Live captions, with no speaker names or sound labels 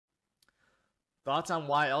Thoughts on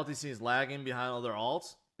why LTC is lagging behind other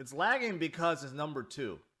alts? It's lagging because it's number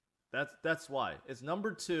 2. That's why. It's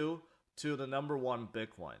number 2 to the number 1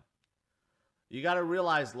 Bitcoin. You got to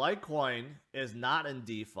realize Litecoin is not in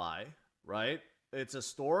DeFi, right? It's a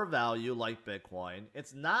store of value like Bitcoin.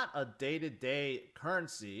 It's not a day-to-day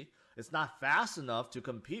currency. It's not fast enough to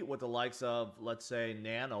compete with the likes of, let's say,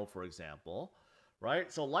 Nano, for example,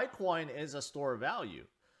 right? So Litecoin is a store of value.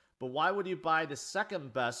 But why would you buy the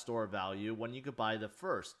second best store of value when you could buy the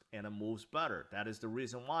first and it moves better? That is the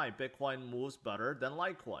reason why Bitcoin moves better than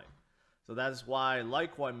Litecoin. So that is why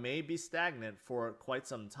Litecoin may be stagnant for quite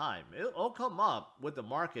some time. It'll come up with the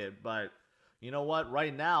market, but you know what?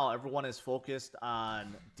 Right now, everyone is focused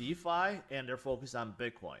on DeFi and they're focused on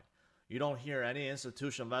Bitcoin. You don't hear any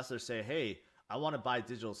institutional investors say, hey, I want to buy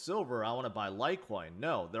digital silver. I want to buy Litecoin.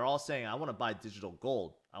 No, they're all saying, I want to buy digital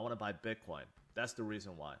gold. I want to buy Bitcoin. That's the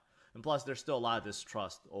reason why. And plus, there's still a lot of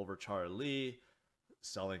distrust over Charlie Lee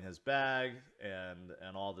selling his bag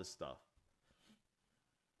and all this stuff.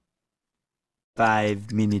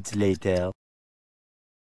 5 minutes later.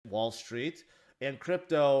 Wall Street and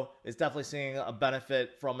crypto is definitely seeing a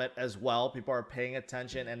benefit from it as well. People are paying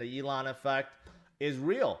attention, and the Elon effect is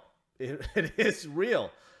real. It is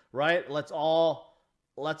real, right? Let's all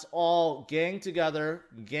gang together,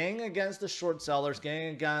 gang against the short sellers,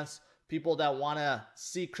 gang against people that want to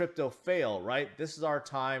see crypto fail, right? This is our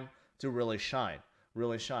time to really shine,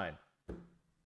 really shine.